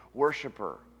true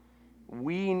worshiper.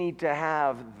 We need to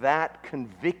have that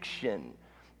conviction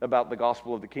about the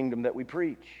gospel of the kingdom that we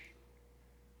preach.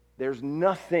 There's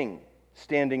nothing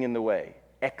standing in the way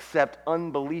except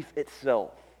unbelief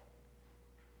itself.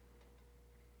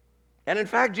 And in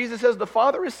fact, Jesus says the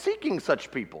Father is seeking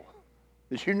such people.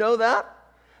 Did you know that?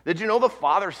 Did you know the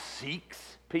Father seeks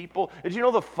people? Did you know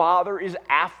the Father is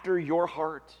after your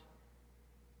heart?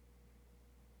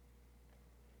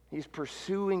 He's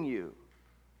pursuing you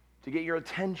to get your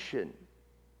attention,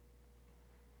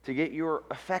 to get your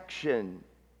affection,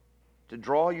 to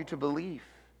draw you to belief.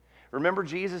 Remember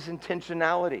Jesus'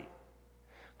 intentionality.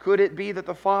 Could it be that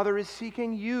the Father is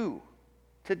seeking you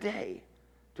today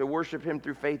to worship him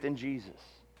through faith in Jesus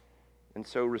and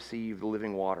so receive the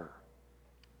living water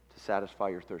to satisfy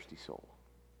your thirsty soul?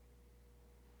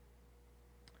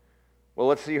 Well,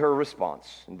 let's see her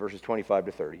response in verses 25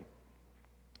 to 30.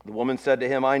 The woman said to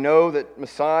him, "I know that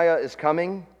Messiah is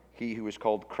coming, he who is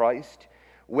called Christ.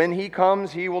 When he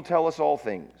comes, he will tell us all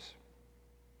things."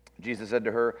 Jesus said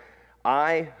to her,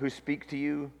 "I who speak to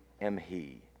you am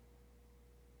he."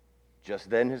 Just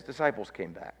then his disciples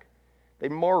came back. They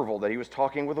marveled that he was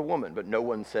talking with a woman, but no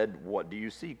one said, "What do you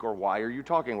seek?" or "Why are you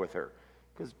talking with her?"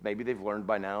 Because maybe they've learned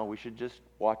by now we should just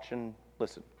watch and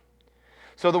listen.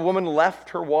 So the woman left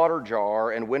her water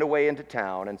jar and went away into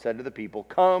town and said to the people,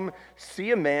 "Come,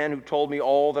 see a man who told me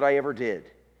all that I ever did.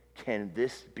 Can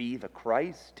this be the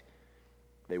Christ?"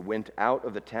 They went out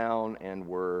of the town and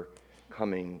were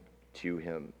coming to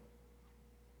him.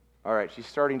 All right, she's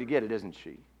starting to get it, isn't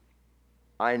she?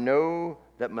 I know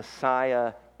that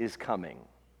Messiah is coming.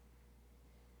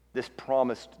 This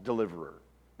promised deliverer,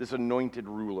 this anointed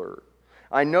ruler.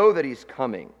 I know that he's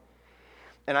coming.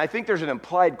 And I think there's an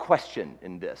implied question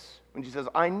in this. When she says,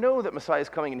 "I know that Messiah is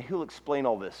coming and he'll explain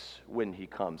all this when he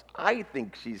comes." I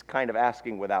think she's kind of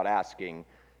asking without asking,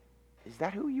 is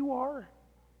that who you are?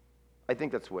 I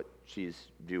think that's what she's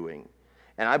doing.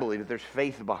 And I believe that there's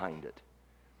faith behind it.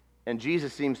 And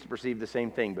Jesus seems to perceive the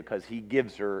same thing because he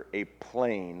gives her a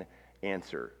plain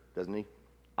answer, doesn't he?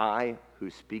 "I who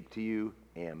speak to you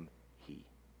am he."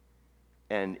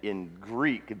 And in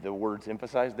Greek, the words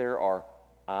emphasized there are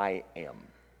I am.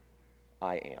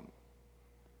 I am.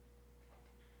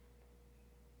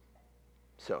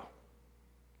 So,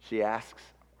 she asks,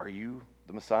 "Are you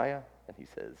the Messiah?" And he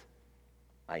says,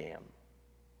 "I am."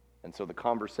 And so the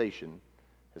conversation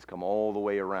has come all the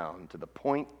way around to the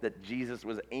point that Jesus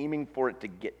was aiming for it to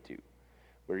get to,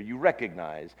 where you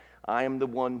recognize, I am the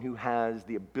one who has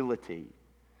the ability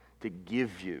to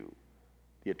give you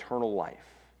the eternal life,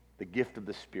 the gift of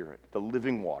the Spirit, the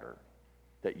living water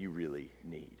that you really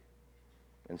need.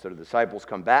 And so the disciples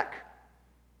come back,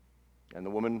 and the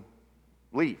woman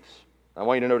leaves. I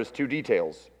want you to notice two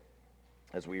details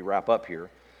as we wrap up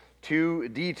here. Two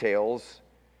details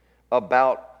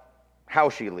about how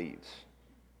she leaves.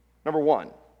 Number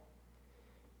one,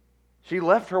 she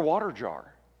left her water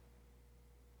jar.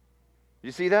 Did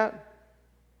you see that?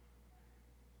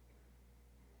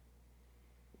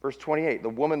 Verse 28, the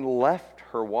woman left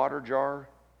her water jar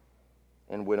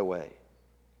and went away.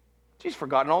 She's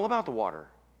forgotten all about the water.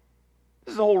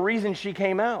 This is the whole reason she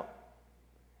came out.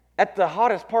 At the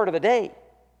hottest part of the day.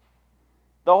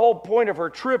 The whole point of her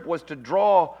trip was to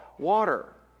draw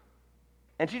water.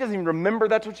 And she doesn't even remember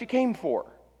that's what she came for.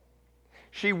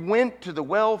 She went to the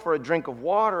well for a drink of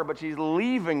water, but she's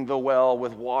leaving the well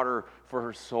with water for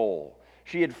her soul.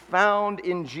 She had found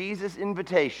in Jesus'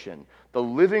 invitation the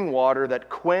living water that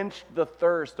quenched the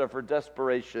thirst of her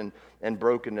desperation and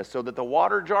brokenness, so that the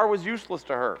water jar was useless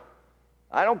to her.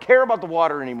 I don't care about the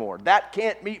water anymore. That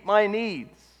can't meet my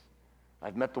needs.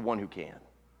 I've met the one who can.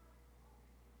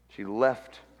 She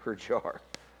left her jar.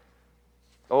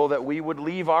 Oh, that we would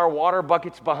leave our water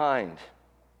buckets behind.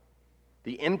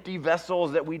 The empty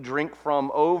vessels that we drink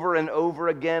from over and over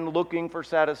again, looking for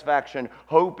satisfaction,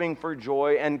 hoping for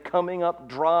joy, and coming up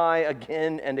dry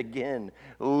again and again.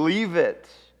 Leave it.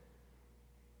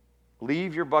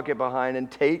 Leave your bucket behind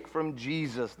and take from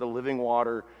Jesus the living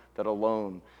water that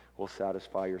alone will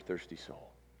satisfy your thirsty soul.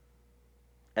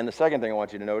 And the second thing I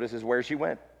want you to notice is where she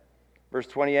went. Verse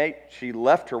 28, she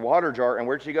left her water jar, and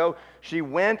where'd she go? She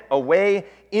went away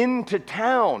into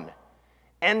town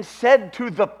and said to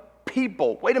the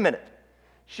people, wait a minute,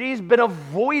 she's been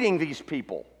avoiding these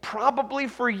people, probably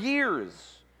for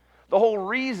years. The whole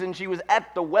reason she was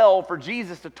at the well for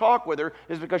Jesus to talk with her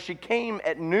is because she came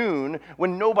at noon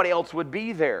when nobody else would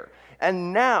be there.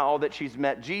 And now that she's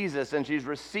met Jesus and she's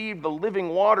received the living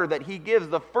water that he gives,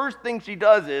 the first thing she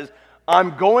does is,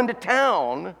 I'm going to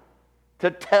town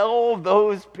to tell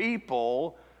those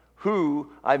people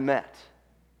who I met.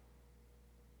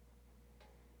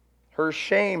 Her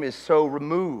shame is so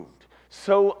removed,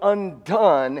 so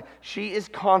undone, she is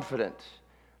confident.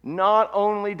 Not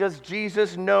only does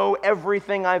Jesus know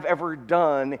everything I've ever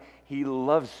done, he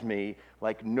loves me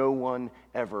like no one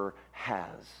ever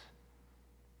has.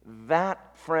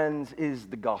 That, friends, is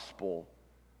the gospel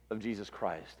of Jesus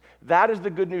Christ. That is the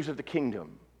good news of the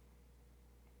kingdom.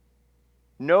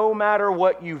 No matter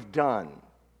what you've done,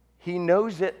 he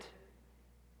knows it,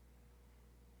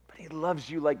 but he loves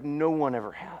you like no one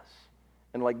ever has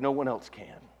and like no one else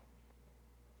can.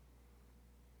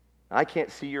 I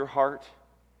can't see your heart.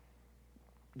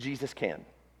 Jesus can.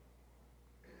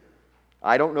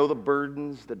 I don't know the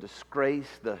burdens, the disgrace,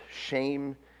 the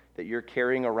shame that you're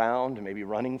carrying around and maybe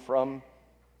running from,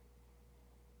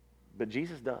 but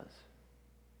Jesus does.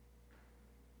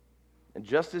 And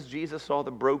just as Jesus saw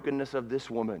the brokenness of this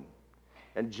woman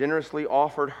and generously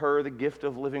offered her the gift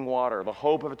of living water, the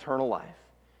hope of eternal life,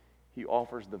 he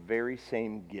offers the very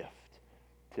same gift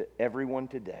to everyone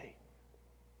today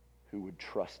who would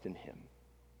trust in him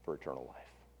for eternal life.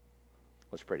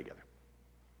 Let's pray together.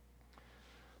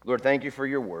 Lord, thank you for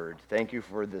your word. Thank you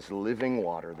for this living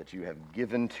water that you have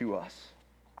given to us.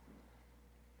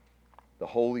 The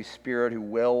Holy Spirit who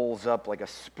wells up like a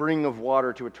spring of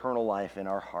water to eternal life in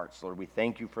our hearts. Lord, we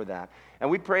thank you for that. And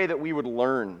we pray that we would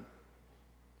learn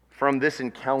from this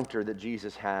encounter that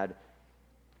Jesus had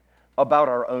about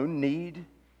our own need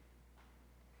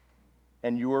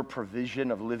and your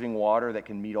provision of living water that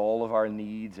can meet all of our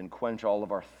needs and quench all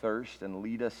of our thirst and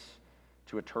lead us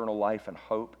to eternal life and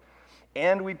hope.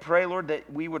 And we pray, Lord,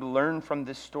 that we would learn from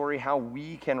this story how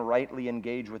we can rightly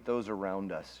engage with those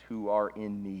around us who are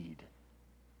in need,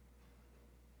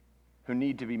 who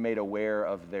need to be made aware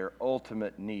of their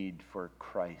ultimate need for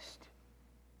Christ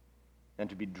and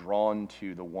to be drawn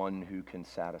to the one who can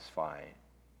satisfy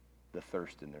the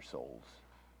thirst in their souls.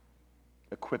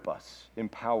 Equip us,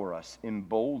 empower us,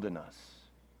 embolden us,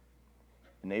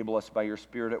 enable us by your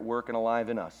Spirit at work and alive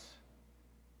in us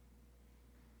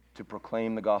to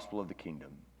proclaim the gospel of the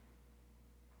kingdom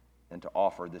and to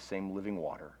offer the same living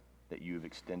water that you have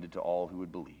extended to all who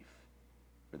would believe.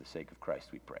 For the sake of Christ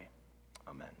we pray.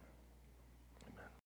 Amen.